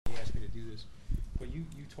Well, you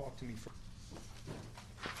talk to me first.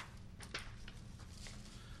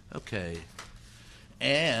 Okay.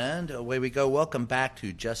 And away we go. Welcome back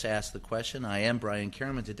to Just Ask the Question. I am Brian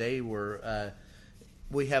Kierman. Today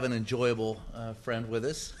we have an enjoyable friend with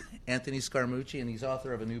us, Anthony Scaramucci, and he's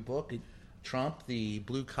author of a new book, Trump, the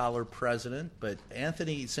Blue Collar President. But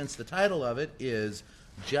Anthony, since the title of it is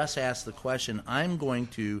Just Ask the Question, I'm going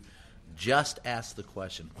to just ask the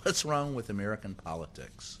question. What's wrong with American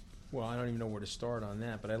politics? Well, I don't even know where to start on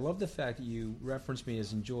that, but I love the fact that you reference me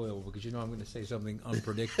as enjoyable because you know I'm going to say something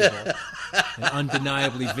unpredictable and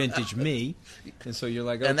undeniably vintage me, and so you're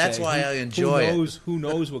like, okay, and that's why I enjoy it. Who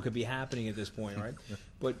knows what could be happening at this point, right?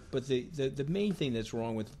 But the main thing that's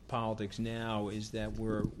wrong with politics now is that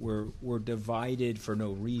we're divided for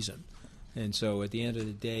no reason, and so at the end of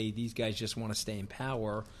the day, these guys just want to stay in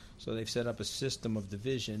power. So they've set up a system of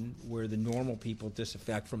division where the normal people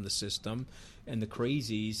disaffect from the system and the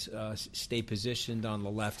crazies stay positioned on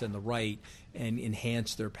the left and the right and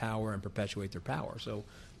enhance their power and perpetuate their power. So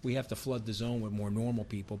we have to flood the zone with more normal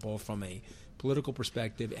people, both from a political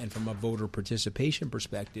perspective and from a voter participation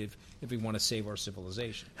perspective, if we want to save our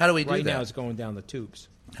civilization. How do we do that? Right now it's going down the tubes.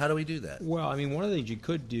 How do we do that? Well, I mean, one of the things you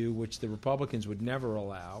could do, which the Republicans would never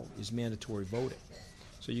allow, is mandatory voting.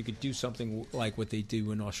 So you could do something like what they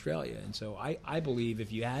do in Australia. And so I believe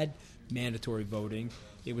if you had mandatory voting,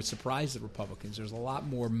 it would surprise the Republicans. There's a lot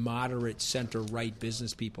more moderate center-right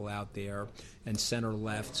business people out there and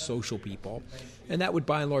center-left social people. And that would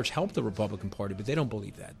by and large help the Republican Party, but they don't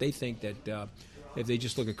believe that. They think that if they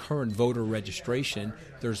just look at current voter registration,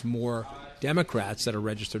 there's more Democrats that are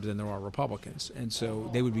registered than there are Republicans. And so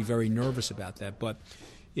they would be very nervous about that. But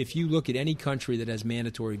if you look at any country that has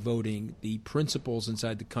mandatory voting, the principles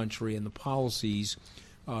inside the country and the policies,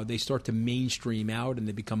 they start to mainstream out and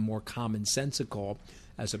they become more commonsensical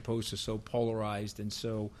as opposed to so polarized and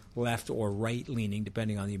so left or right-leaning,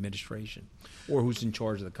 depending on the administration or who's in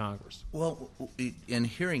charge of the Congress. Well, in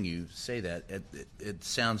hearing you say that, it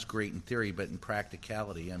sounds great in theory, but in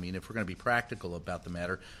practicality, I mean, if we're going to be practical about the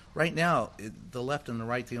matter, right now, the left and the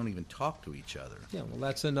right, they don't even talk to each other. Yeah, well,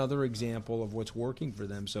 that's another example of what's working for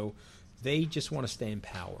them. So they just want to stay in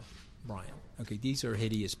power, Brian. Okay, these are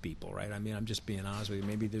hideous people, right? I mean, I'm just being honest with you.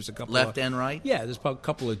 Maybe there's a couple left and right? Yeah, there's a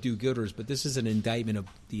couple of do-gooders, but this is an indictment of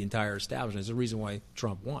the entire establishment. It's the reason why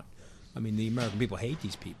Trump won. I mean, the American people hate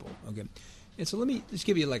these people, okay? And so let me just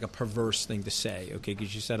give you like a perverse thing to say, okay,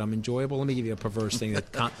 because you said I'm enjoyable. Let me give you a perverse thing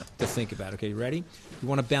to think about, okay? You ready? You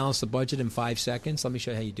want to balance the budget in 5 seconds? Let me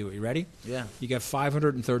show you how you do it. You ready? Yeah. You got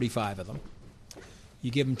 535 of them.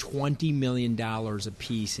 You give them $20 million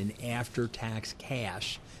apiece in after-tax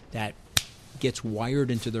cash that gets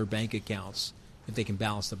wired into their bank accounts if they can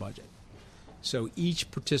balance the budget. So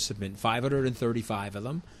each participant, 535 of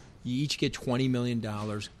them, you each get $20 million,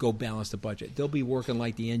 go balance the budget. They'll be working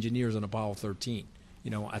like the engineers on Apollo 13,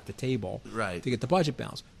 at the table right, to get the budget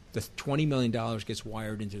balanced. The $20 million gets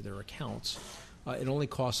wired into their accounts. It only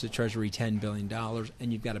costs the Treasury $10 billion,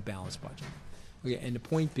 and you've got a balanced budget. Okay, and the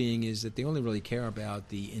point being is that they only really care about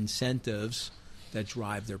the incentives that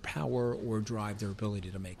drive their power or drive their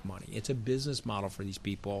ability to make money. It's a business model for these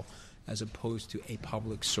people as opposed to a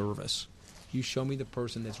public service. You show me the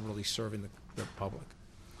person that's really serving the public.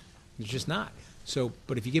 It's just not. So,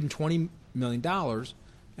 but if you give them $20 million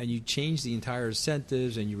and you change the entire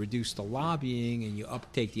incentives and you reduce the lobbying and you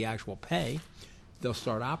uptake the actual pay, they'll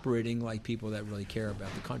start operating like people that really care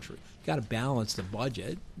about the country. You've got to balance the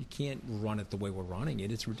budget. You can't run it the way we're running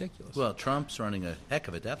it. It's ridiculous. Well, Trump's running a heck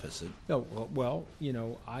of a deficit. No, well,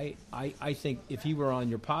 I think if he were on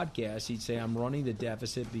your podcast, he'd say I'm running the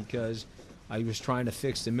deficit because I was trying to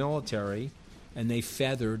fix the military, and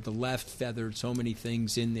the left feathered so many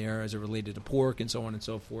things in there as it related to pork and so on and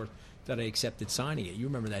so forth that I accepted signing it. You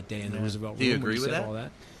remember that day in the Roosevelt room. Do you agree with said that? All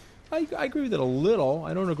that? I agree with it a little.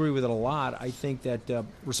 I don't agree with it a lot. I think that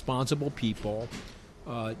responsible people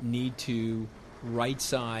need to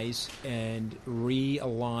right-size and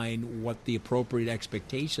realign what the appropriate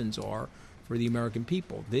expectations are for the American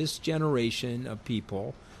people. This generation of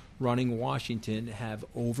people running Washington have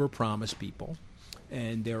overpromised people,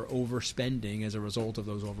 and they're overspending as a result of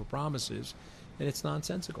those overpromises, and it's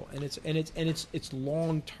nonsensical. And it's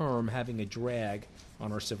long-term having a drag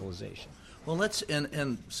on our civilization. Well,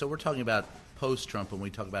 so we're talking about post-Trump when we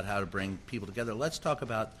talk about how to bring people together. Let's talk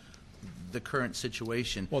about the current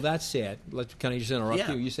situation. Well, that's sad. Can I just interrupt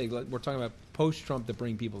you? You say we're talking about post-Trump to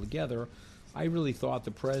bring people together. I really thought the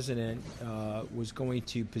president was going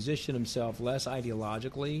to position himself less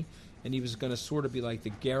ideologically, and he was going to sort of be like the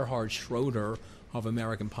Gerhard Schroeder of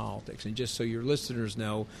American politics. And just so your listeners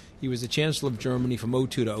know, he was the Chancellor of Germany from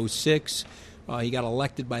 2002 to 2006. He got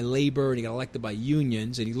elected by labor and he got elected by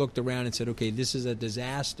unions, and he looked around and said, okay, this is a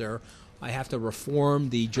disaster. I have to reform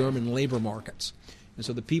the German labor markets. And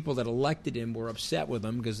so the people that elected him were upset with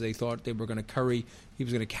him because they thought he was going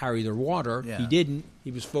to carry their water. Yeah. He didn't.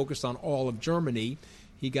 He was focused on all of Germany.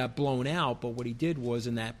 He got blown out, but what he did was,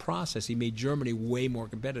 in that process, he made Germany way more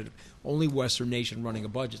competitive. Only Western nation running a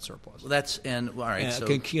budget surplus. Well, all right. So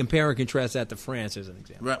Compare and contrast that to France as an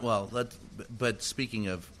example. right, well, but speaking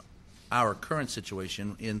of our current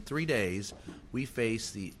situation, in 3 days, we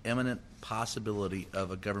face the imminent possibility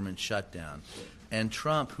of a government shutdown. And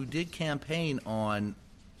Trump, who did campaign on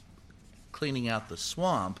cleaning out the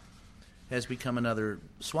swamp, has become another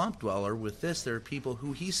swamp dweller with this. There are people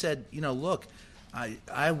who he said, look,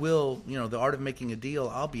 I will, the art of making a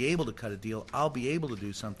deal, I'll be able to cut a deal, I'll be able to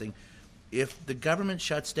do something. If the government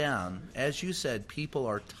shuts down, as you said, people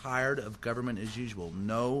are tired of government as usual.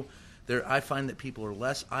 I find that people are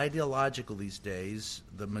less ideological these days,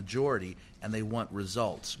 the majority, and they want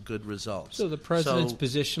results, good results. So the president's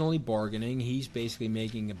positionally bargaining. He's basically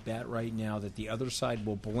making a bet right now that the other side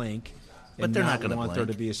will blink and but they're not going to want blink.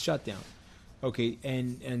 there to be a shutdown. Okay,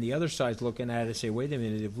 and the other side's looking at it and say, wait a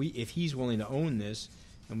minute, if he's willing to own this,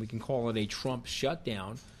 and we can call it a Trump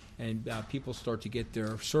shutdown, and people start to get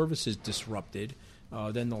their services disrupted,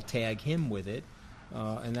 then they'll tag him with it.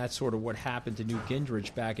 And that's sort of what happened to Newt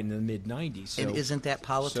Gingrich back in the mid-'90s. So, and isn't that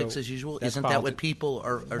politics as usual? Isn't that what people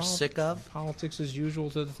are sick of? Politics as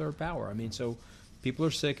usual to the third power. I mean, so people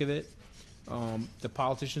are sick of it. The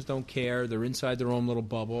politicians don't care. They're inside their own little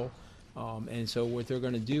bubble. And so what they're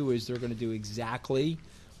going to do is they're going to do exactly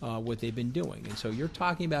what they've been doing. And so you're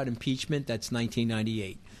talking about impeachment, that's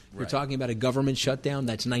 1998. You're talking about a government shutdown,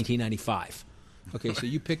 that's 1995. Okay, so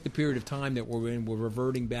you pick the period of time that we're in. We're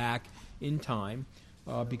reverting back in time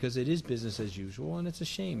because it is business as usual, and it's a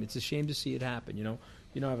shame. It's a shame to see it happen.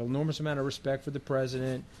 I have an enormous amount of respect for the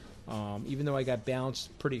president. Even though I got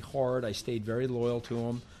bounced pretty hard, I stayed very loyal to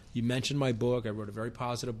him. You mentioned my book. I wrote a very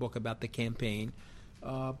positive book about the campaign.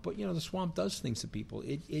 But the swamp does things to people.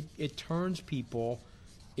 It turns people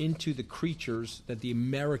into the creatures that the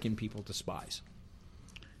American people despise.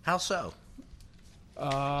 How so?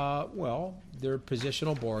 Well, they're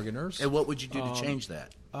positional bargainers. And what would you do to change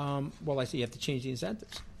that? Well, I say you have to change the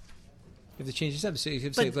incentives. You have to change the incentives. So you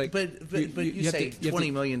have to But you say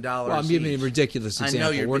 $20 million. Well, I'm giving you a ridiculous example.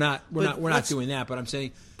 I know we're not doing that. But I'm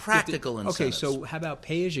saying practical incentives. Okay, so how about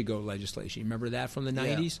pay-as-you-go legislation? Remember that from the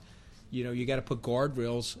 90s? Yeah. You got to put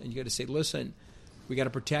guardrails, and you got to say, listen, we got to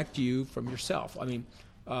protect you from yourself. I mean,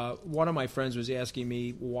 one of my friends was asking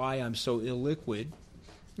me why I'm so illiquid.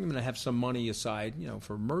 I'm going to have some money aside,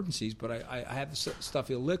 for emergencies, but I have stuff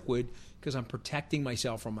illiquid because I'm protecting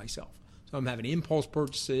myself from myself. So I'm having impulse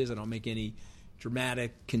purchases. I don't make any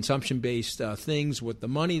dramatic consumption-based things with the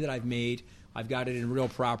money that I've made. I've got it in real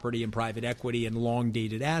property and private equity and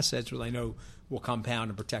long-dated assets, which I know will compound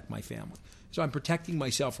and protect my family. So I'm protecting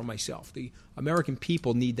myself from myself. The American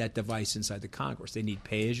people need that device inside the Congress. They need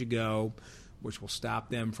pay-as-you-go, which will stop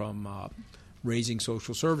them from raising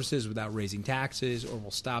social services without raising taxes, or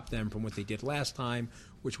will stop them from what they did last time,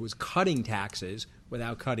 which was cutting taxes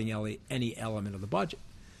without cutting any element of the budget.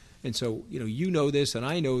 And so, you know this, and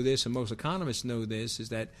I know this, and most economists know this, is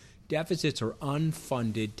that deficits are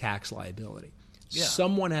unfunded tax liability. Yeah.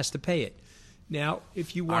 Someone has to pay it. Now,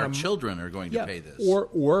 if you want our children are going to pay this,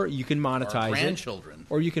 or you can monetize our grandchildren,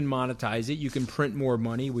 or you can monetize it. You can print more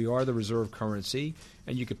money. We are the reserve currency,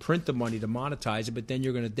 and you could print the money to monetize it. But then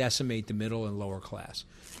you're going to decimate the middle and lower class.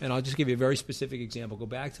 And I'll just give you a very specific example. Go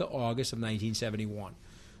back to August of 1971.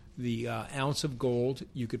 The ounce of gold,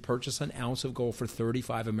 you could purchase an ounce of gold for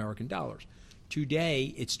 $35 American dollars.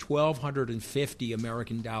 Today, it's $1,250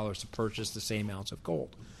 American dollars to purchase the same ounce of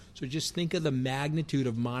gold. So just think of the magnitude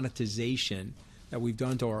of monetization that we've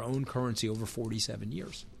done to our own currency over 47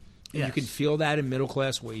 years. And you can feel that in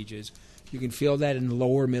middle-class wages. You can feel that in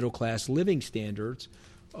lower middle-class living standards.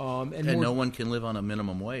 And no one can live on a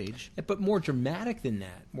minimum wage. But more dramatic than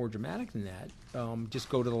that, just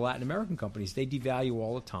go to the Latin American companies. They devalue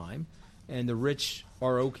all the time, and the rich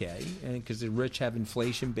are okay, and because the rich have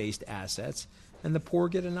inflation-based assets, and the poor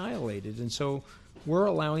get annihilated. And so we're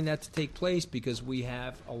allowing that to take place because we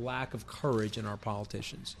have a lack of courage in our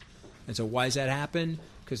politicians. And so why does that happen?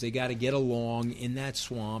 Because they got to get along in that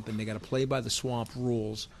swamp, and they got to play by the swamp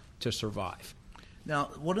rules to survive. Now,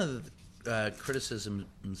 one of the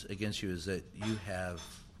criticisms against you is that you have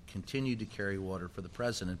continued to carry water for the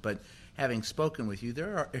president, but having spoken with you,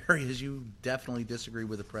 there are areas you definitely disagree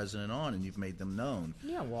with the president on, and you've made them known.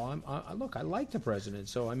 Yeah, well, look, I like the president.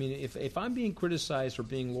 So, I mean, if I'm being criticized for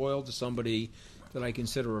being loyal to somebody that I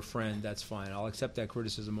consider a friend, that's fine. I'll accept that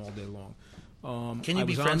criticism all day long. Can you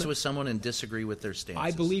be friends with someone and disagree with their stances?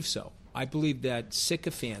 I believe so. I believe that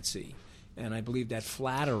sycophancy, and I believe that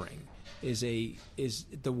flattering is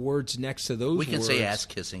the words next to those words. We can say ass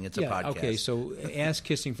kissing. It's a podcast. Okay, so ass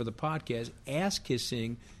kissing for the podcast. Ass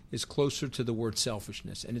kissing is closer to the word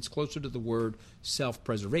selfishness, and it's closer to the word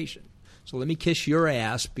self-preservation. So let me kiss your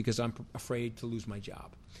ass because I'm afraid to lose my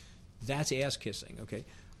job. That's ass kissing, okay?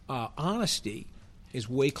 Honesty is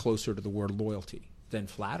way closer to the word loyalty than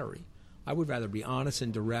flattery. I would rather be honest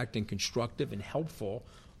and direct and constructive and helpful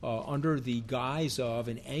under the guise of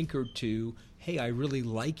and anchored to, hey, I really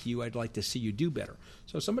like you. I'd like to see you do better.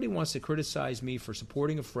 So if somebody wants to criticize me for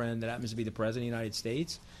supporting a friend that happens to be the President of the United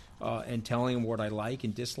States and telling him what I like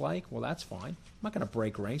and dislike, well, that's fine. I'm not going to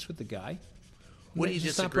break ranks with the guy. What do you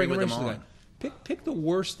disagree with him on? Pick the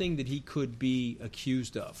worst thing that he could be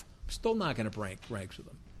accused of. I'm still not going to break ranks with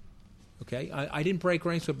him. Okay, I didn't break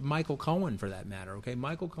ranks with Michael Cohen for that matter. Okay,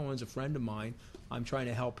 Michael Cohen's a friend of mine. I'm trying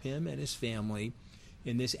to help him and his family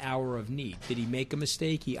in this hour of need. Did he make a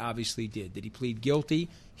mistake? He obviously did. Did he plead guilty?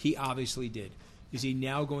 He obviously did. Is he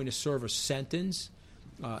now going to serve a sentence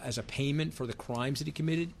as a payment for the crimes that he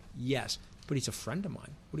committed? Yes, but he's a friend of mine.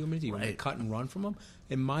 What do you want me to do? You want me to cut and run from him?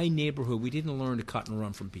 In my neighborhood, we didn't learn to cut and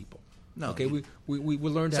run from people. No. Okay, we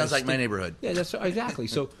learned. Sounds like my neighborhood. Yeah, that's exactly.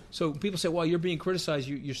 So people say, well, you're being criticized.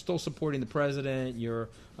 You're still supporting the president. You're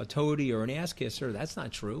a toady or an ass kisser. That's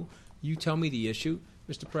not true. You tell me the issue,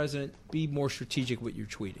 Mr. President. Be more strategic with your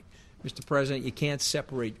tweeting, Mr. President. You can't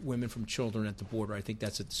separate women from children at the border. I think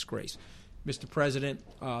that's a disgrace. Mr. President,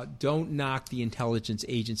 don't knock the intelligence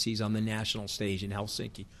agencies on the national stage in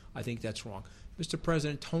Helsinki. I think that's wrong. Mr.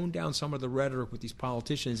 President, tone down some of the rhetoric with these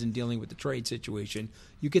politicians in dealing with the trade situation.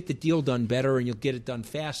 You get the deal done better, and you'll get it done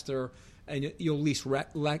faster, and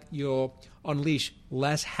you'll unleash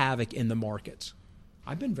less havoc in the markets.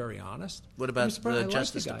 I've been very honest. What about the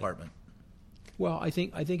Justice Department? Well, I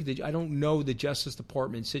think that I don't know the Justice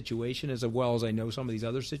Department situation as well as I know some of these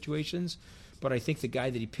other situations, but I think the guy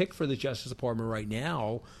that he picked for the Justice Department right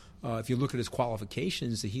now, if you look at his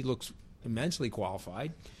qualifications, that he looks immensely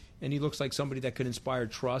qualified. And he looks like somebody that could inspire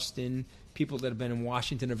trust in people that have been in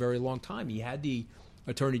Washington a very long time. He had the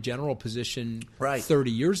Attorney General position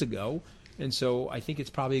 30 years ago, and so I think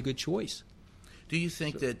it's probably a good choice. Do you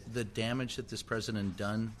think that the damage that this president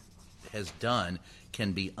has done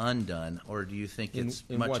can be undone, or do you think it's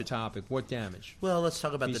in what topic? What damage? Well, let's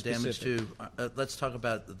talk about the damage to. Let's talk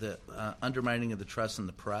about the undermining of the trust in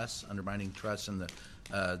the press, undermining trust in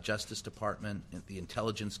the Justice Department, the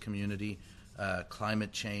intelligence community.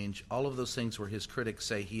 Climate change, all of those things where his critics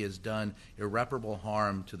say he has done irreparable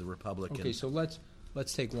harm to the Republicans. Okay, so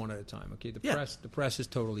let's take one at a time. Okay, the press is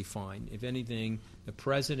totally fine. If anything, the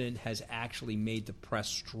president has actually made the press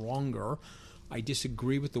stronger. I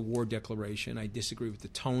disagree with the war declaration. I disagree with the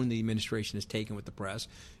tone the administration has taken with the press.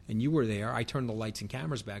 And you were there. I turned the lights and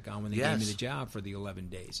cameras back on when they gave me the job for the 11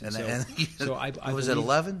 days. So I was it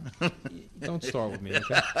 11? Don't start with me,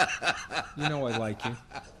 okay? You know I like you.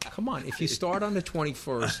 Come on. If you start on the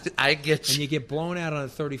 21st I get you. and you get blown out on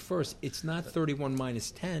the 31st, it's not 31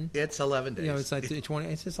 minus 10. It's 11 days. You know, it's like 20.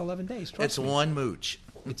 It's just 11 days. Trust me. One mooch.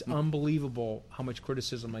 It's unbelievable how much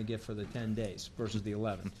criticism I get for the 10 days versus the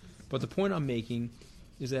 11. But the point I'm making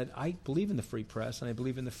is that I believe in the free press and I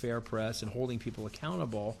believe in the fair press and holding people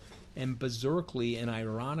accountable. And berserkly and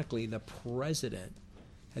ironically, the president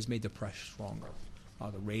has made the press stronger.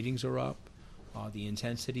 The ratings are up. The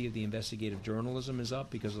intensity of the investigative journalism is up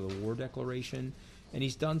because of the war declaration. And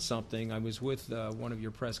he's done something. I was with one of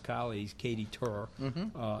your press colleagues, Katie Turr,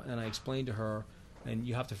 and I explained to her, and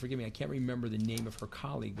you have to forgive me, I can't remember the name of her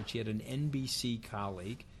colleague, but she had an NBC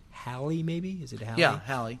colleague. Hallie, maybe? Is it Hallie? Yeah,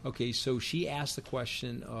 Hallie. Okay, so she asked the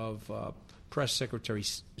question of Press Secretary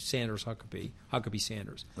Sanders Huckabee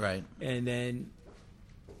Sanders. Right. And then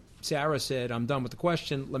Sarah said, I'm done with the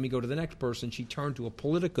question. Let me go to the next person. She turned to a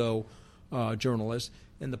Politico journalist,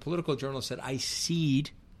 and the Politico journalist said, I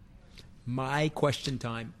cede my question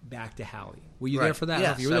time back to Hallie. Were you there for that?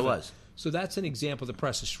 Yes, I was. So that's an example the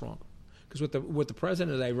press is strong. Because what the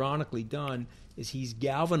president has ironically done is he's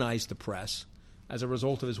galvanized the press as a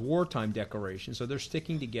result of his wartime declaration. So they're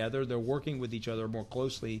sticking together. They're working with each other more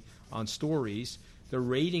closely on stories. Their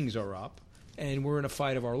ratings are up. And we're in a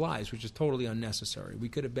fight of our lives, which is totally unnecessary. We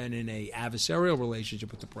could have been in an adversarial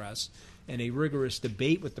relationship with the press and a rigorous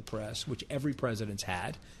debate with the press, which every president's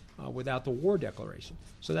had, without the war declaration.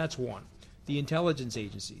 So that's one. The intelligence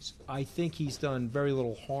agencies. I think he's done very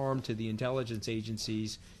little harm to the intelligence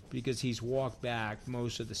agencies because he's walked back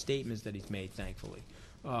most of the statements that he's made, thankfully.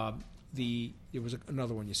 There was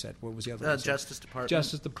another one you said. What was the other one? Justice Department.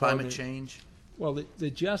 Justice Department. Climate change. Well,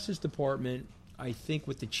 the Justice Department, I think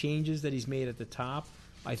with the changes that he's made at the top,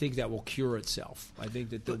 I think that will cure itself. I think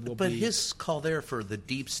that there will But be... his call there for the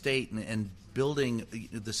deep state and building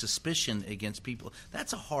the suspicion against people,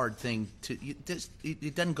 that's a hard thing to...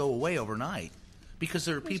 It doesn't go away overnight because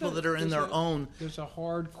there are people that are in their own... There's a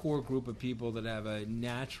hardcore group of people that have a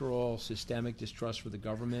natural systemic distrust for the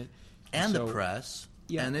government. And the press,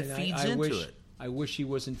 and it feeds into it. I wish he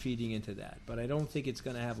wasn't feeding into that, but I don't think it's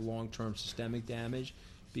going to have long-term systemic damage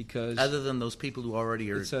because... Other than those people who already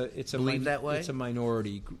believe that way? It's a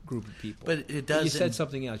minority group of people. But it does... You said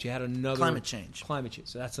something else. You had another... Climate change. Climate change.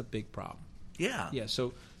 So that's a big problem. Yeah. Yeah,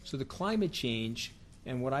 so the climate change,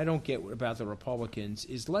 and what I don't get about the Republicans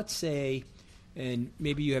is, let's say, and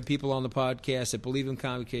maybe you have people on the podcast that believe in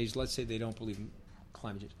climate change, let's say they don't believe in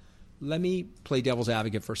climate change. Let me play devil's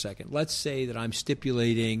advocate for a second. Let's say that I'm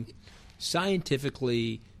stipulating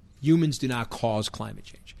scientifically humans do not cause climate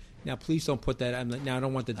change. Now, please don't put that. Now, I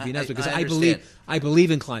don't want that to be necessary because I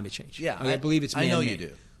believe in climate change. Yeah, I believe it's man-made. I know you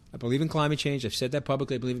do. I believe in climate change. I've said that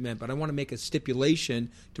publicly. I believe in man, but I want to make a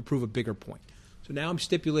stipulation to prove a bigger point. So now I'm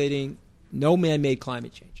stipulating no man-made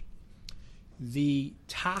climate change. The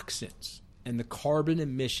toxins and the carbon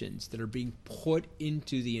emissions that are being put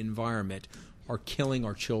into the environment are killing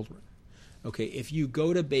our children. Okay, if you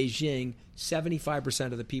go to Beijing,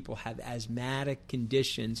 75% of the people have asthmatic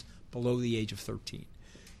conditions below the age of 13.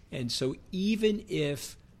 And so even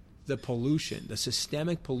if the pollution, the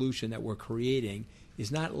systemic pollution that we're creating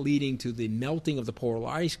is not leading to the melting of the polar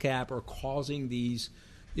ice cap or causing these,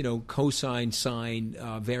 cosine sine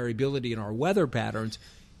variability in our weather patterns,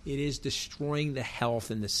 it is destroying the health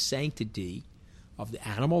and the sanctity of the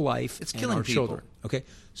animal life it's and killing our people. children. Okay,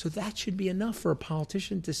 so that should be enough for a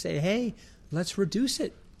politician to say, hey, let's reduce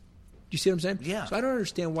it. Do you see what I'm saying? Yeah. So I don't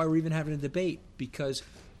understand why we're even having a debate, because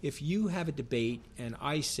if you have a debate and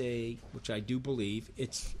I say, which I do believe,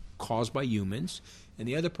 it's caused by humans, and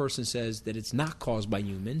the other person says that it's not caused by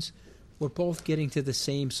humans, we're both getting to the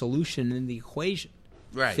same solution in the equation.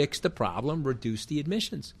 Right. Fix the problem, reduce the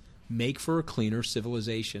emissions, make for a cleaner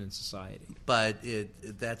civilization and society. But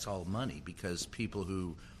that's all money, because people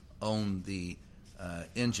who own the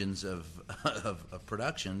engines of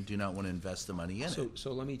production do not want to invest the money in it.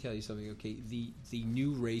 So let me tell you something, okay? The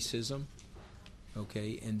new racism,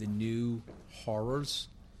 okay, and the new horrors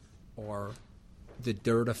are the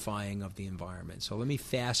dirtifying of the environment. So let me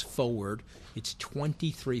fast forward. It's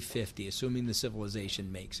 2350, assuming the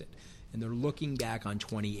civilization makes it. And they're looking back on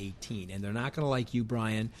 2018. And they're not going to like you,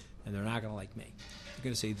 Brian, and they're not going to like me. They're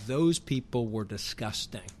going to say, those people were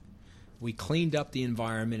disgusting. We cleaned up the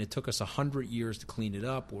environment. It took us 100 years to clean it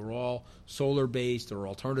up. We're all solar-based or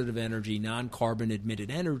alternative energy, non-carbon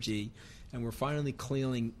emitted energy, and we're finally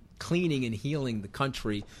cleaning and healing the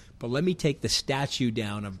country. But let me take the statue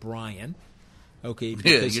down of Brian. Okay,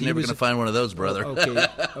 yeah, you're never going to find one of those, brother.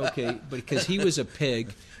 Okay, but because he was a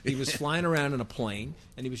pig, he was flying around in a plane,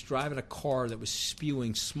 and he was driving a car that was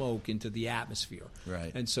spewing smoke into the atmosphere.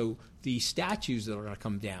 Right. And so the statues that are going to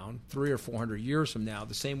come down 300 or 400 years from now,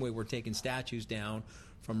 the same way we're taking statues down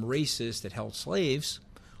from racists that held slaves,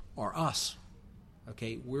 are us.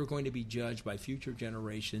 Okay, we're going to be judged by future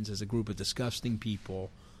generations as a group of disgusting people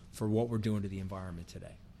for what we're doing to the environment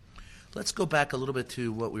today. Let's go back a little bit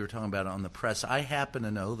to what we were talking about on the press. I happen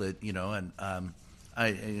to know that,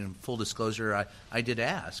 in full disclosure, I did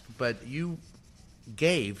ask, but you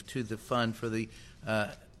gave to the fund for the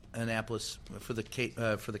Annapolis, for the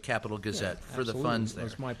Capital Gazette, for the funds there. It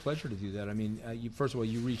was my pleasure to do that. I mean, first of all,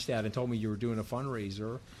 you reached out and told me you were doing a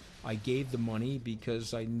fundraiser. I gave the money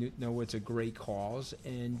because I know it's a great cause,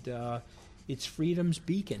 and it's freedom's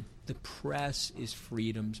beacon. The press is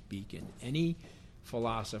freedom's beacon. Any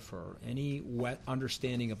philosopher, any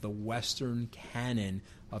understanding of the Western canon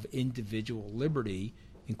of individual liberty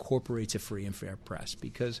incorporates a free and fair press.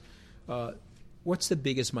 Because what's the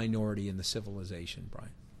biggest minority in the civilization,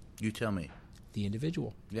 Brian? You tell me. The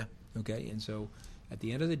individual. Yeah. Okay, and so at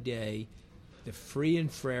the end of the day, the free and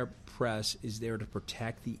fair press is there to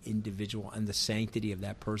protect the individual and the sanctity of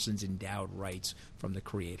that person's endowed rights from the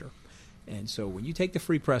Creator. And so when you take the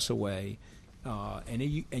free press away, and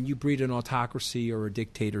you breed an autocracy or a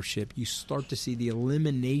dictatorship, you start to see the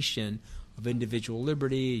elimination of individual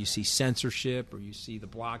liberty. You see censorship, or you see the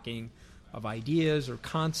blocking of ideas or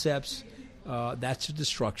concepts. That's the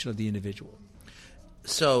destruction of the individual.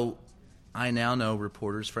 So I now know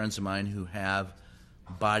reporters, friends of mine, who have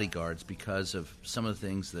bodyguards because of some of the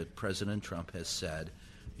things that President Trump has said.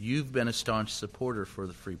 You've been a staunch supporter for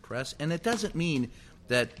the free press, and it doesn't mean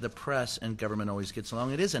that the press and government always gets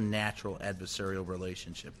along. It is a natural adversarial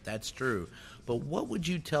relationship. That's true. But what would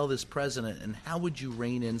you tell this president, and how would you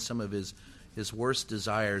rein in some of his his worst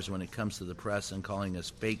desires when it comes to the press and calling us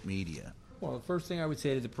fake media? Well, the first thing I would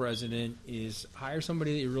say to the president is hire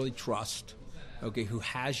somebody that you really trust, okay, who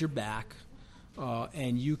has your back,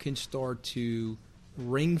 and you can start to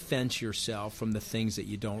ring fence yourself from the things that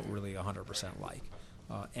you don't really 100% like.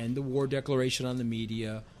 End the war declaration on the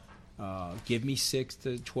media. Give me 6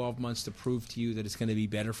 to 12 months to prove to you that it's going to be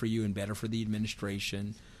better for you and better for the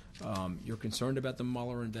administration. You're concerned about the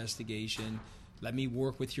Mueller investigation. Let me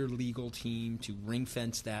work with your legal team to ring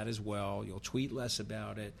fence that as well. You'll tweet less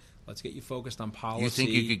about it. Let's get you focused on policy. You think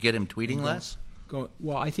you could get him tweeting less?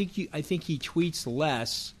 Well, I think he tweets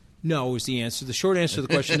less. No is the answer. The short answer to the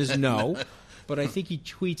question is no. But I think he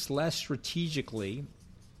tweets less strategically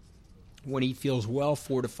when he feels well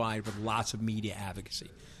fortified with lots of media advocacy.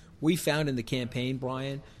 We found in the campaign,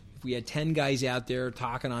 Brian, if we had 10 guys out there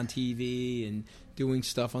talking on TV and doing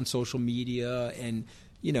stuff on social media and,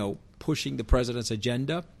 pushing the president's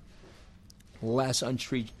agenda, less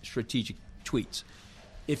unstrategic tweets.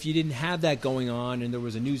 If you didn't have that going on and there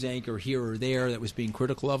was a news anchor here or there that was being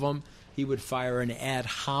critical of him, he would fire an ad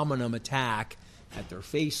hominem attack at their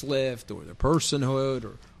facelift or their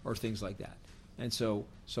personhood or things like that. And so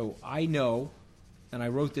I know, and I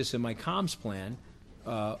wrote this in my comms plan,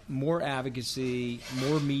 more advocacy,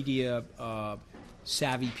 more media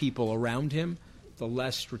savvy people around him, the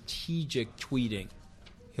less strategic tweeting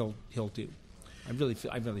he'll do. I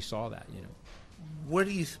really saw that. What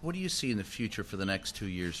do you see in the future for the next 2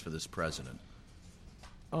 years for this president?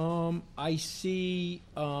 I see.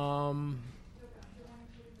 I'll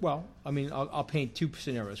paint 2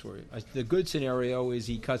 scenarios for you. The good scenario is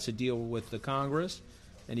he cuts a deal with the Congress,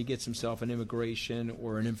 and he gets himself an immigration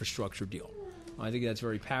or an infrastructure deal. I think that's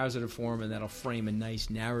very positive for him, and that'll frame a nice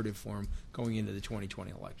narrative for him going into the 2020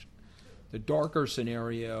 election. The darker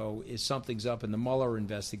scenario is something's up in the Mueller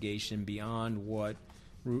investigation beyond what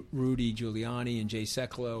Rudy Giuliani and Jay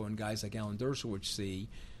Sekulow and guys like Alan Dershowitz see,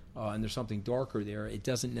 and there's something darker there. It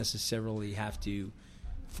doesn't necessarily have to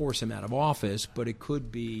force him out of office, but it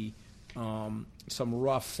could be some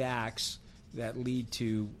rough facts that lead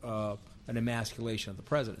to an emasculation of the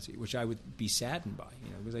presidency, which I would be saddened by,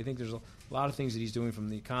 because I think there's a lot of things that he's doing from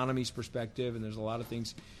the economy's perspective, and there's a lot of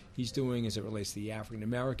things he's doing as it relates to the African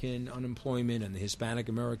American unemployment and the Hispanic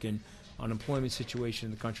American unemployment situation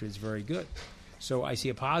in the country that's very good. So I see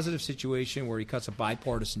a positive situation where he cuts a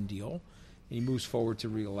bipartisan deal and he moves forward to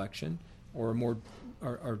re-election, or a more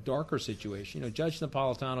or darker situation. Judge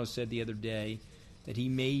Napolitano said the other day that he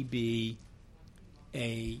may be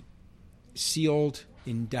a sealed,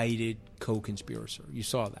 indicted co-conspirator. You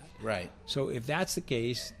saw that. Right. So if that's the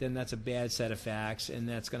case, then that's a bad set of facts, and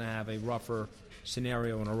that's going to have a rougher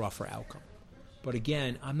scenario and a rougher outcome. But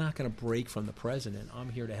again, I'm not going to break from the president. I'm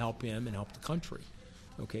here to help him and help the country.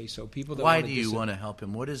 Okay, so people that Why do you want to help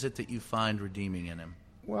him? What is it that you find redeeming in him?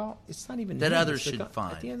 Well, it's not even that him. others should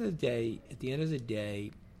find. At the end of the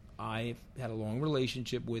day, I've had a long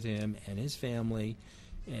relationship with him and his family,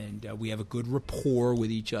 and we have a good rapport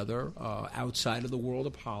with each other outside of the world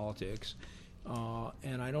of politics.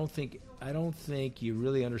 And I don't think you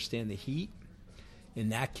really understand the heat in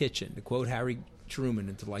that kitchen. To quote Harry Truman,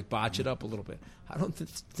 and to botch it up a little bit, I don't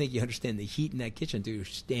think you understand the heat in that kitchen until you're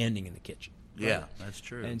standing in the kitchen. Right? Yeah, that's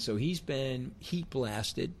true. And so he's been heat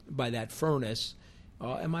blasted by that furnace,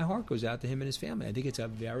 and my heart goes out to him and his family. I think it's a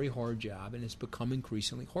very hard job, and it's become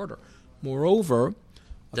increasingly harder. Moreover,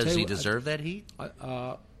 does he deserve that heat?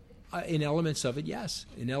 In elements of it, yes.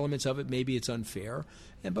 In elements of it, maybe it's unfair.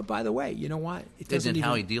 But by the way, you know what? It doesn't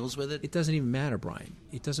how he deals with it? It doesn't even matter, Brian.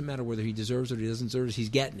 It doesn't matter whether he deserves it or he doesn't deserve it. He's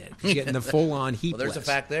getting it. He's getting the full-on heat. Well, there's blast.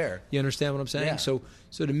 a fact there. You understand what I'm saying? Yeah. So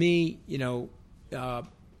to me,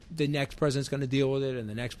 the next president's going to deal with it, and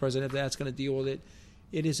the next president of that's going to deal with it.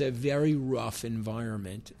 It is a very rough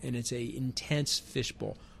environment, and it's a intense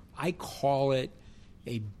fishbowl. I call it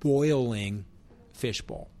a boiling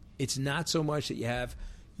fishbowl. It's not so much that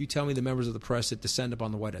you tell me the members of the press that descend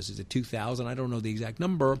upon the White House. Is it 2,000? I don't know the exact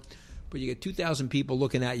number, but you get 2,000 people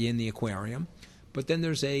looking at you in the aquarium. But then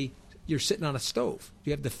you're sitting on a stove.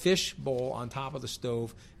 You have the fish bowl on top of the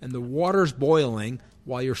stove, and the water's boiling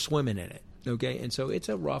while you're swimming in it. Okay, and so it's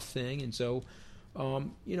a rough thing, and so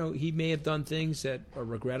he may have done things that are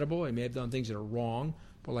regrettable. He may have done things that are wrong.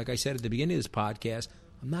 But like I said at the beginning of this podcast,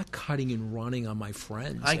 I'm not cutting and running on my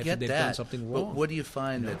friends after they've done something wrong. But what do you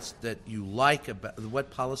find that you like about what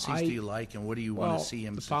policies do you like, and what do you want to see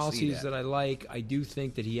him succeed at? The policies that I like, I do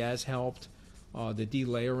think that he has helped. The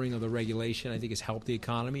delayering of the regulation, I think, has helped the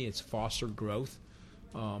economy. It's fostered growth.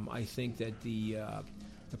 I think that the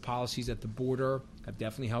policies at the border have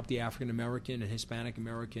definitely helped the African American and Hispanic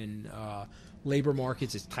American labor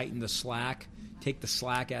markets. It's tightened the slack. take the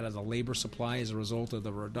slack out of the labor supply as a result of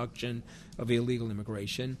the reduction of illegal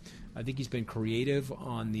immigration. I think he's been creative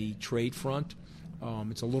on the trade front.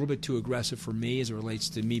 It's a little bit too aggressive for me as it relates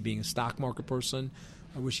to me being a stock market person.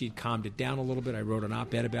 I wish he'd calmed it down a little bit. I wrote an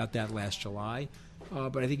op-ed about that last July.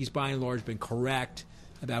 But I think he's by and large been correct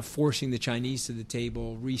about forcing the Chinese to the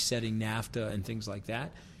table, resetting NAFTA and things like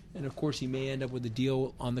that. And, of course, he may end up with a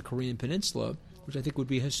deal on the Korean Peninsula, which I think would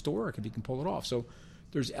be historic if he can pull it off. So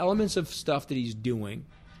there's elements of stuff that he's doing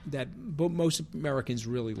that most Americans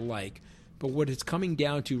really like. But what it's coming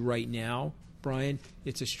down to right now, Brian,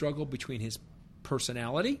 it's a struggle between his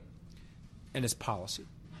personality and his policy.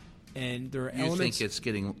 And there are elements. You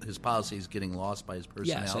think his policy is getting lost by his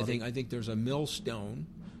personality? Yes, I think there's a millstone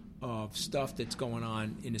of stuff that's going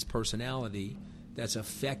on in his personality that's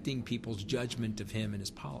affecting people's judgment of him and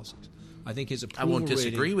his policies. I think his approval I won't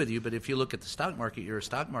disagree rating, with you, but if you look at the stock market, you're a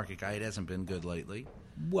stock market guy. It hasn't been good lately.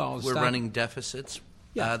 Well, we're running deficits.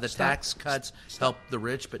 Yeah, tax cuts help the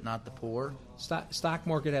rich, but not the poor. Stock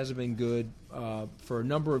market hasn't been good for a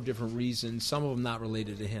number of different reasons, some of them not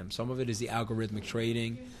related to him. Some of it is the algorithmic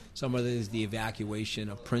trading. Some of it is the evacuation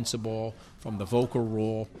of principal from the Volcker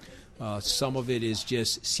rule. Some of it is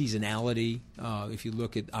just seasonality. If you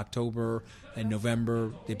look at October and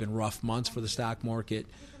November, they've been rough months for the stock market,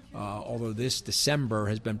 although this December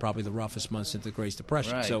has been probably the roughest month since the Great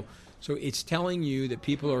Depression. Right. So it's telling you that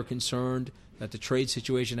people are concerned that the trade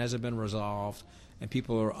situation hasn't been resolved, and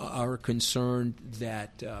people are concerned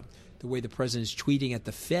that the way the president is tweeting at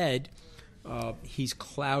the Fed, he's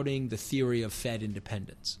clouding the theory of Fed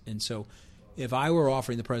independence. And so if I were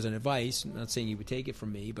offering the president advice, I'm not saying he would take it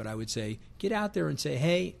from me, but I would say, get out there and say,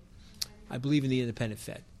 hey, I believe in the independent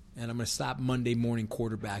Fed, and I'm going to stop Monday morning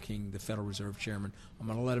quarterbacking the Federal Reserve Chairman. I'm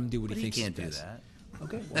going to let him do what he thinks he is can't do best. that.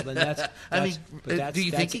 Okay, well then that's do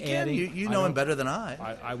you think he can? You know him better than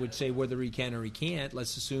I. I would say whether he can or he can't.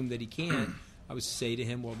 Let's assume that he can. I would say to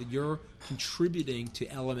him, well, you're contributing to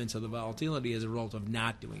elements of the volatility as a result of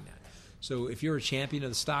not doing that. So if you're a champion of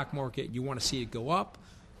the stock market and you want to see it go up,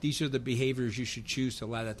 these are the behaviors you should choose to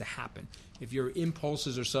allow that to happen. If your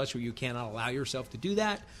impulses are such where you cannot allow yourself to do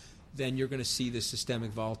that, then you're going to see the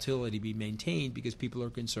systemic volatility be maintained because people are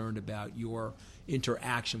concerned about your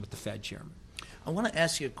interaction with the Fed chairman. I want to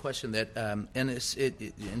ask you a question that,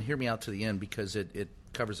 and hear me out to the end because it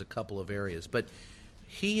covers a couple of areas. But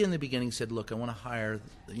he in the beginning said, look, I want to hire,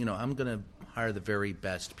 I'm going to hire the very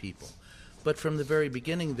best people. But from the very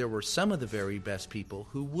beginning, there were some of the very best people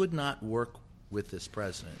who would not work with this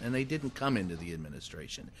president, and they didn't come into the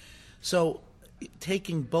administration. So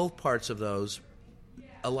taking both parts of those,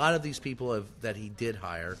 a lot of these people that he did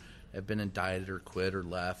hire have been indicted or quit or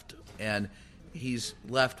left, and he's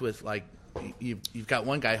left with like, you've got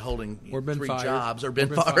one guy holding 3 jobs or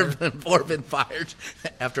been fired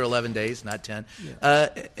after 11 days, not 10.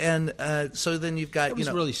 Yeah. So then you've got, It was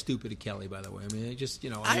really stupid of Kelly, by the way. I mean,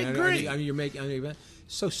 I agree. You're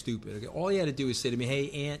so stupid. All he had to do was say to me,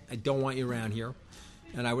 hey, Ant, I don't want you around here.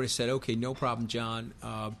 And I would have said, okay, no problem, John.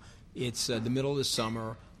 It's the middle of the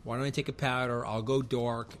summer. Why don't I take a powder? I'll go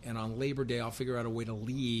dark, and on Labor Day, I'll figure out a way to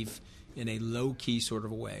leave in a low-key sort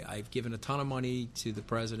of a way. I've given a ton of money to the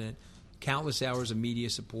president, countless hours of media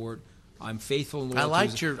support. I'm faithful and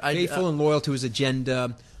loyal to his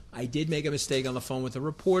agenda. I did make a mistake on the phone with a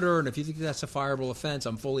reporter, and if you think that's a fireable offense,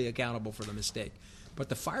 I'm fully accountable for the mistake. But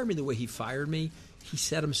to fire me the way he fired me, he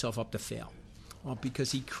set himself up to fail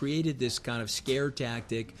because he created this kind of scare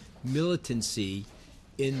tactic, militancy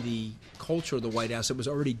in the culture of the White House that was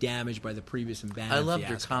already damaged by the previous and Bannon I loved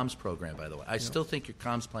fiasco. your comms program, by the way. I still think your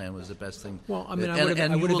comms plan was the best thing. Well, I mean, I would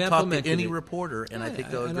have will talk to any it. reporter, and I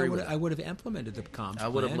think they'll agree with it. I would have implemented the comms plan. I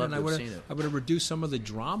would have loved to have seen it. I would have reduced some of the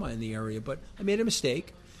drama in the area, but I made a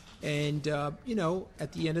mistake. And,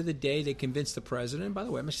 at the end of the day, they convinced the president. And by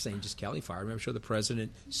the way, I'm not saying just Kelly fired me. I'm sure the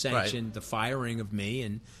president sanctioned the firing of me,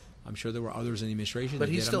 and I'm sure there were others in the administration But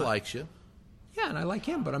that he did. still likes you. Yeah, and I like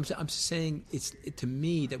him, but I'm saying to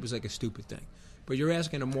me that was like a stupid thing. But you're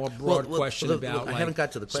asking a more broad question about I haven't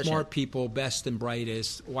got to the question. Smart people, best and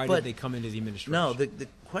brightest. Why did they come into the administration? No, the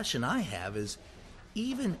question I have is,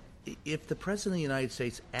 even if the president of the United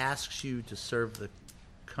States asks you to serve the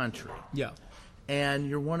country, and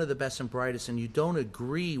you're one of the best and brightest, and you don't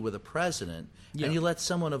agree with a president, and you let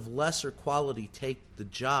someone of lesser quality take the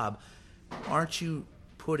job, aren't you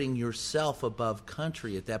putting yourself above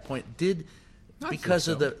country at that point?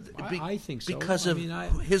 I think so. Because of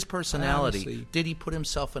his personality, did he put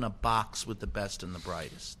himself in a box with the best and the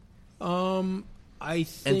brightest? I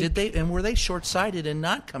think. And were they short-sighted in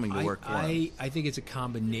not coming to work for him? I think it's a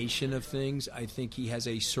combination of things. I think he has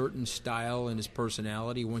a certain style in his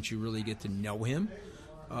personality. Once you really get to know him,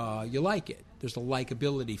 you like it. There's a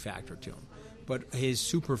likability factor to him. But his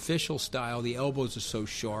superficial style, the elbows are so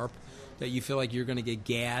sharp that you feel like you're going to get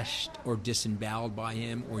gashed or disemboweled by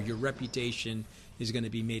him, or your reputation is going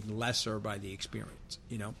to be made lesser by the experience,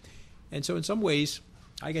 you know. And so in some ways,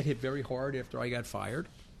 I got hit very hard after I got fired.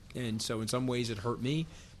 And so in some ways it hurt me,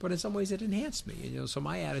 but in some ways it enhanced me. And, you know, so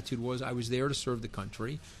my attitude was I was there to serve the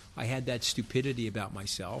country. I had that stupidity about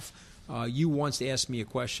myself. You once asked me a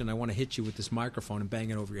question. I want to hit you with this microphone and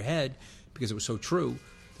bang it over your head because it was so true.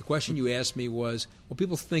 The question you asked me was, well,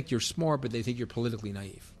 people think you're smart, but they think you're politically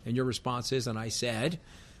naive. And your response is, and I said,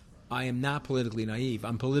 I am not politically naive.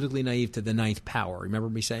 I'm politically naive to the ninth power. Remember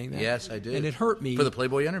me saying that? Yes, I did. And it hurt me. For the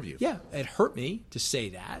Playboy interview. Yeah, it hurt me to say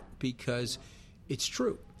that because it's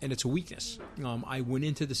true, and it's a weakness. I went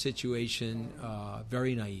into the situation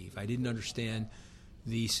very naive. I didn't understand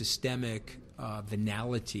the systemic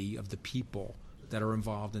venality of the people that are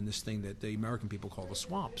involved in this thing that the American people call the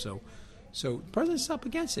swamp. So the president's up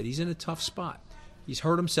against it. He's in a tough spot. He's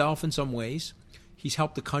hurt himself in some ways. He's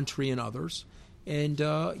helped the country in others. And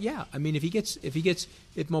yeah, I mean, if he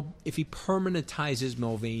permanentizes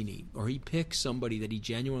Mulvaney, or he picks somebody that he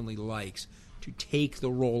genuinely likes to take the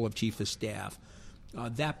role of chief of staff,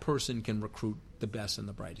 that person can recruit the best and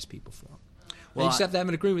the brightest people for him. Well, you just have to have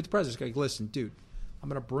an agreement with the president. It's like, listen, dude, I'm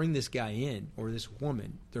going to bring this guy in, or this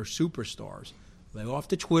woman. They're superstars. Lay off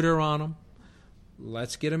the Twitter on them.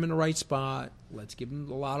 Let's get him in the right spot. Let's give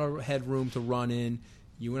him a lot of headroom to run in.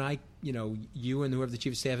 You and I, you know, you and whoever the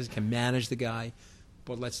chief of staff is can manage the guy,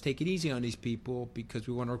 but let's take it easy on these people because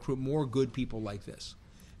we want to recruit more good people like this.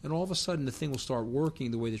 And all of a sudden, the thing will start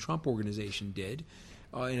working the way the Trump organization did,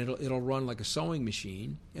 and it'll run like a sewing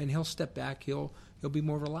machine. And he'll step back. He'll be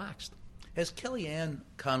more relaxed. Has Kellyanne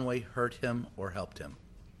Conway hurt him or helped him?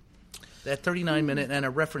 That 39-minute and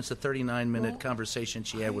a reference to 39-minute conversation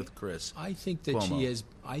she had with Chris. I think that Cuomo. she has.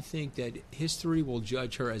 I think that history will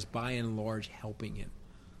judge her as, by and large, helping him.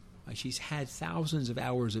 She's had thousands of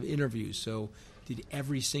hours of interviews. So, did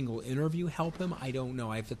every single interview help him? I don't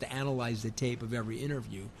know. I have to analyze the tape of every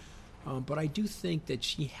interview, but I do think that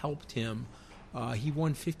she helped him. He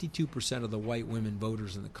won 52% of the white women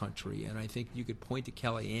voters in the country, and I think you could point to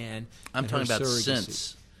Kellyanne. I'm talking about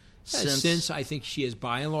surrogacy. Since I think she has,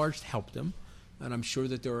 by and large, helped him. And I'm sure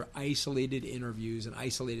that there are isolated interviews and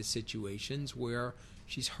isolated situations where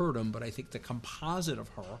she's hurt him, but I think the composite of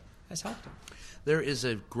her has helped him. There is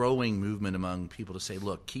a growing movement among people to say,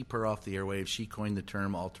 look, keep her off the airwaves. She coined the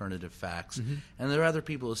term alternative facts. Mm-hmm. And there are other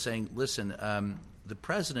people who are saying, listen, the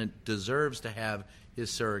president deserves to have his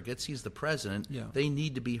surrogates. He's the president. Yeah. They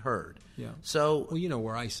need to be heard. Yeah. So, well, you know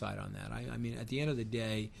where I side on that. I mean, at the end of the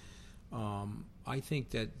day, I think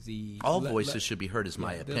that all voices should be heard, is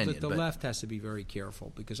my opinion. The left has to be very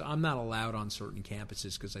careful because I'm not allowed on certain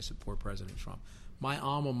campuses because I support President Trump. My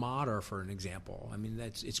alma mater, for an example, I mean,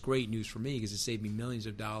 it's great news for me because it saved me millions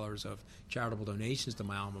of dollars of charitable donations to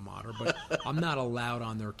my alma mater, but I'm not allowed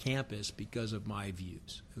on their campus because of my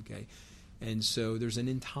views, okay? And so there's an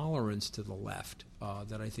intolerance to the left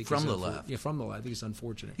that I think from the left. Yeah, from the left. I think it's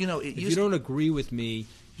unfortunate. You know, if you don't agree with me,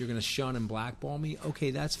 you're going to shun and blackball me.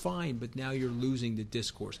 Okay, that's fine, but now you're losing the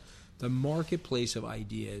discourse. The marketplace of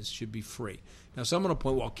ideas should be free. Now, someone will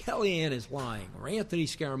point, well, Kellyanne is lying, or Anthony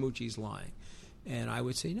Scaramucci is lying. And I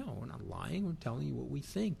would say, no, we're not lying. We're telling you what we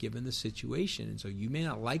think, given the situation. And so you may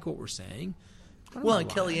not like what we're saying. Well, in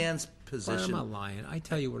Kellyanne's position, I'm not lying. I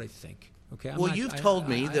tell you what I think. Okay. You've told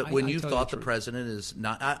me that when you thought the president is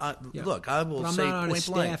not. Look, I will say point blank. I'm not on his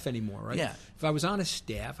staff anymore, right? Yeah. If I was on his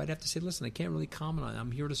staff, I'd have to say, listen, I can't really comment on it.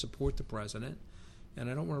 I'm here to support the president, and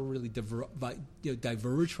I don't want to really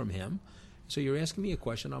diverge from him. So you're asking me a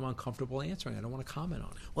question I'm uncomfortable answering. I don't want to comment on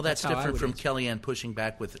it. Well, that's different from Kellyanne pushing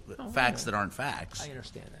back with facts that aren't facts. I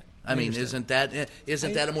understand that. I mean, isn't that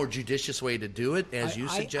a more judicious way to do it, as you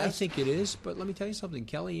suggest? I think it is, but let me tell you something.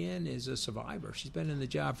 Kellyanne is a survivor. She's been in the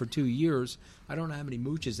job for 2 years. I don't know how many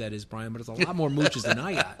mooches that is, Brian, but it's a lot more mooches than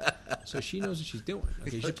I got. So she knows what she's doing.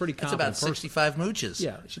 Okay, she's a pretty competent That's about 65 mooches.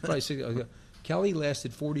 Yeah, she's probably 60. Kelly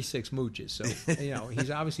lasted 46 mooches, so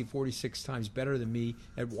he's obviously 46 times better than me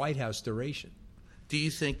at White House duration. Do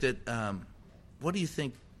you think that? What do you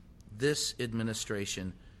think this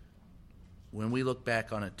administration? When we look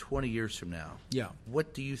back on it 20 years from now,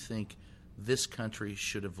 what do you think this country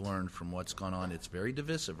should have learned from what's gone on? It's very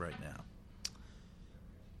divisive right now.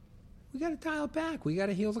 We got to dial it back. We got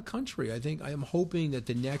to heal the country. I am hoping that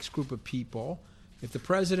the next group of people, if the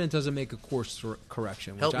president doesn't make a course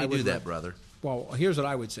correction, help me do that, brother. Well, here's what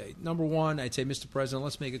I would say. Number one, I'd say, Mr. President,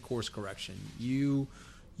 let's make a course correction. You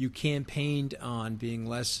campaigned on being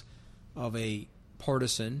less of a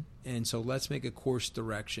partisan, and so let's make a course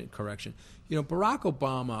correction. You know, Barack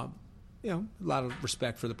Obama a lot of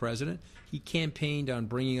respect for the president. He campaigned on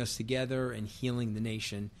bringing us together and healing the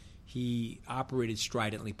nation. He operated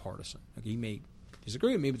stridently partisan. Okay, he may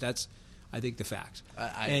disagree with me, but that's, I think, the facts.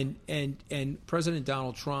 And President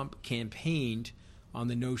Donald Trump campaigned on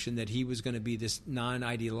the notion that he was going to be this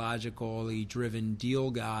non-ideologically driven deal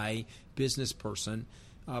guy, business person.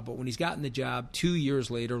 But when he's gotten the job 2 years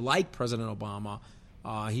later, like President Obama,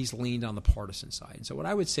 he's leaned on the partisan side. And so what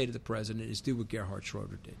I would say to the president is do what Gerhard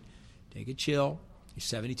Schroeder did. Take it chill. He's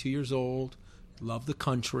 72 years old. Love the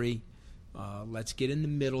country. Let's get in the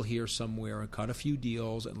middle here somewhere and cut a few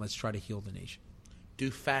deals, and let's try to heal the nation. Do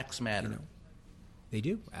facts matter? They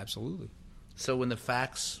do, absolutely. So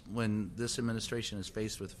when this administration is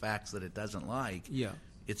faced with facts that it doesn't like,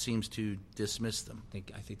 it seems to dismiss them.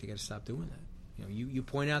 I think they got to stop doing that. You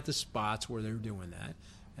point out the spots where they're doing that,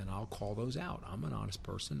 and I'll call those out. I'm an honest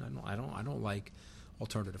person. I don't like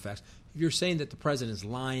alternative facts. If you're saying that the president is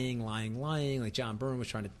lying, like John Byrne was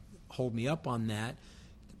trying to hold me up on that,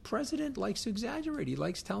 the president likes to exaggerate. He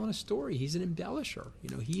likes telling a story. He's an embellisher.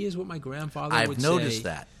 He is what my grandfather would say. I've noticed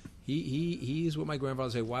that. He is what my grandfather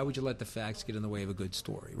would say. Why would you let the facts get in the way of a good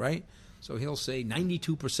story, right? So he'll say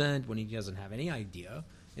 92% when he doesn't have any idea,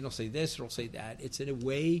 and he'll say this or he'll say that. It's in a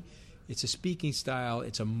way, it's a speaking style,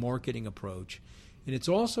 it's a marketing approach, and it's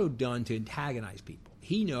also done to antagonize people.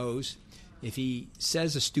 He knows if he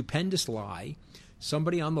says a stupendous lie,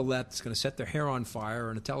 somebody on the left is going to set their hair on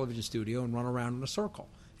fire in a television studio and run around in a circle.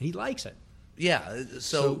 And he likes it. Yeah,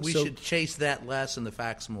 so we should chase that less and the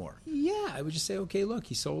facts more. Yeah, I would just say, okay, look,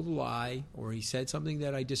 he sold a lie, or he said something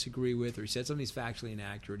that I disagree with, or he said something that's factually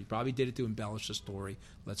inaccurate. He probably did it to embellish the story.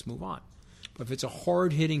 Let's move on. But if it's a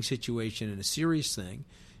hard-hitting situation and a serious thing,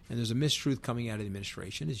 and there's a mistruth coming out of the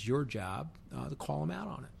administration, it's your job to call him out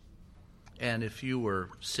on it. And if you were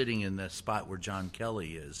sitting in the spot where John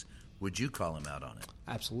Kelly is, would you call him out on it?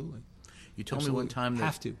 Absolutely. You told Absolutely. me one time that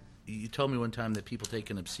have to. You told me one time that people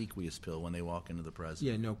take an obsequious pill when they walk into the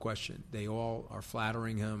president. Yeah, no question. They all are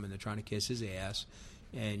flattering him, and they're trying to kiss his ass,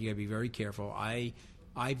 and you got to be very careful. I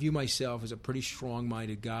view myself as a pretty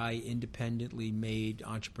strong-minded guy, independently made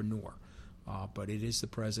entrepreneur, but it is the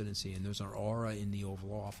presidency, and there's an aura in the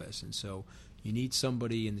Oval Office, and so you need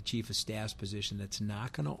somebody in the chief of staff's position that's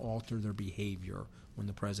not going to alter their behavior when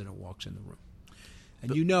the president walks in the room.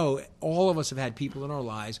 And all of us have had people in our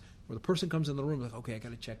lives where the person comes in the room like, okay, I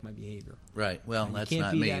got to check my behavior. Right. Well, that's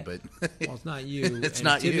not me, but well, it's not you. It's and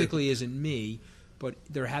not it typically you. Isn't me, but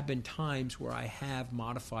there have been times where I have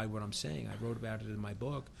modified what I'm saying. I wrote about it in my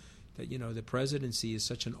book that the presidency is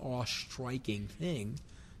such an awe-striking thing,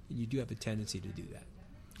 and you do have a tendency to do that.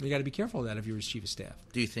 You got to be careful of that if you're his chief of staff.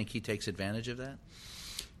 Do you think he takes advantage of that?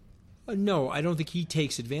 No, I don't think he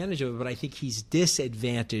takes advantage of it, but I think he's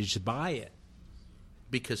disadvantaged by it.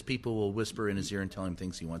 Because people will whisper in his ear and tell him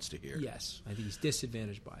things he wants to hear. Yes, I think he's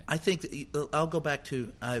disadvantaged by it. I think I'll go back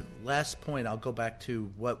to last point. I'll go back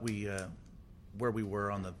to what where we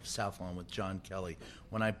were on the South Lawn with John Kelly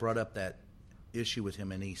when I brought up that issue with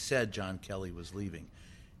him, and he said John Kelly was leaving.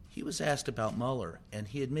 He was asked about Mueller, and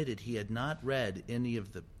he admitted he had not read any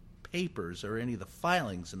of the papers or any of the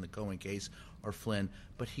filings in the Cohen case or Flynn,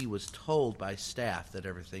 but he was told by staff that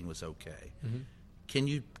everything was okay. Mm-hmm. Can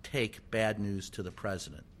you take bad news to the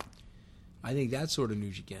president? I think that sort of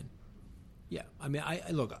news you can. Yeah. I mean,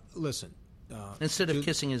 listen. Instead of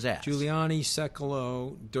kissing his ass. Giuliani,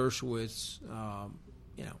 Sekulow, Dershowitz,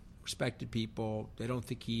 respected people. They don't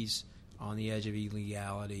think he's on the edge of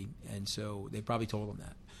illegality, and so they probably told him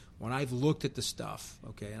that. When I've looked at the stuff,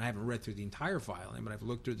 okay, and I haven't read through the entire filing, but I've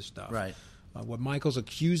looked through the stuff. Right. What Michael's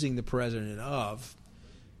accusing the president of,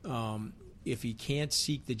 if he can't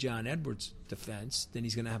seek the John Edwards defense, then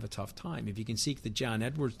he's going to have a tough time. If he can seek the John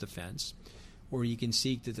Edwards defense, or he can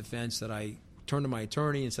seek the defense that I turned to my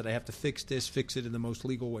attorney and said I have to fix it in the most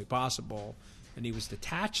legal way possible, and he was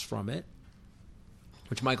detached from it,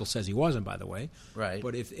 which Michael says he wasn't, by the way. Right.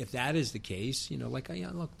 But if that is the case,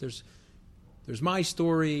 look, there's my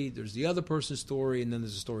story, there's the other person's story, and then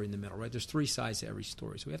there's a story in the middle, right? There's three sides to every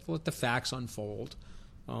story. So we have to let the facts unfold.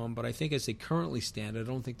 But I think as they currently stand, I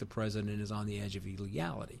don't think the president is on the edge of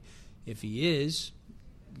illegality. If he is,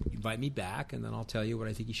 invite me back, and then I'll tell you what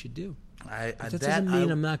I think he should do. That doesn't mean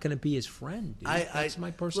I'm not going to be his friend. Dude. That's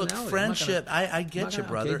my personality. Look, friendship, I get you,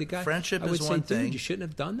 brother. Okay, friendship is one thing. Dude, you shouldn't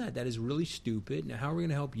have done that. That is really stupid. Now, how are we going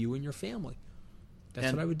to help you and your family?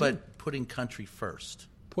 That's what I would do. But putting country first.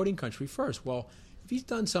 Putting country first. Well, if he's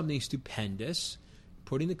done something stupendous,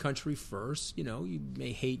 putting the country first, you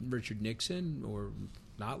may hate Richard Nixon or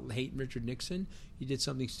not hate Richard Nixon. He did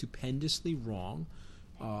something stupendously wrong.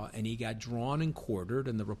 and he got drawn and quartered,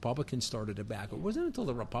 and the Republicans started to back. It wasn't until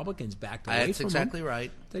the Republicans backed away That's from exactly him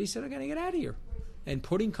right. that he said, I got to get out of here. And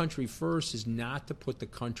putting country first is not to put the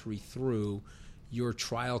country through your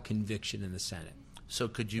trial conviction in the Senate. So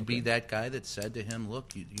could you be that guy that said to him,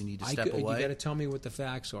 look, you need to step away? You got to tell me what the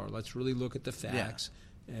facts are. Let's really look at the facts.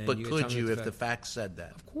 Yeah. And But could gotta you tell me if the facts said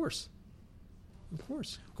that? Of course. Of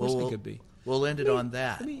course. Of course they could be. We'll end it on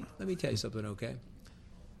that. Let me tell you something, okay?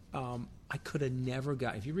 I could have never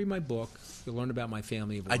got. If you read my book, you'll learn about my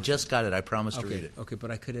family of origin. I just got it. I promised to read it. Okay, but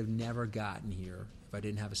I could have never gotten here if I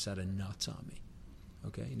didn't have a set of nuts on me.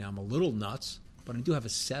 Okay, now I'm a little nuts, but I do have a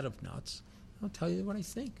set of nuts. I'll tell you what I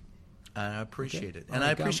think. I appreciate it, All and right,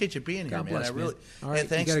 I appreciate you being here, God man. bless, I really. man. All right, and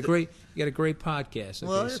thanks. You got a great podcast. Okay?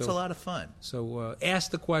 Well, it's a lot of fun. So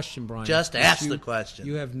ask the question, Brian. Just ask the question.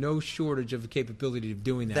 You have no shortage of the capability of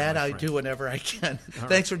doing that. That my I friend. do whenever I can. All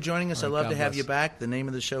Thanks right. for joining us. All I'd right, love God to have bless. you back. The name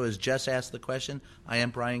of the show is Just Ask the Question. I am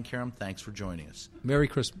Brian Karam. Thanks for joining us. Merry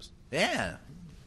Christmas. Yeah.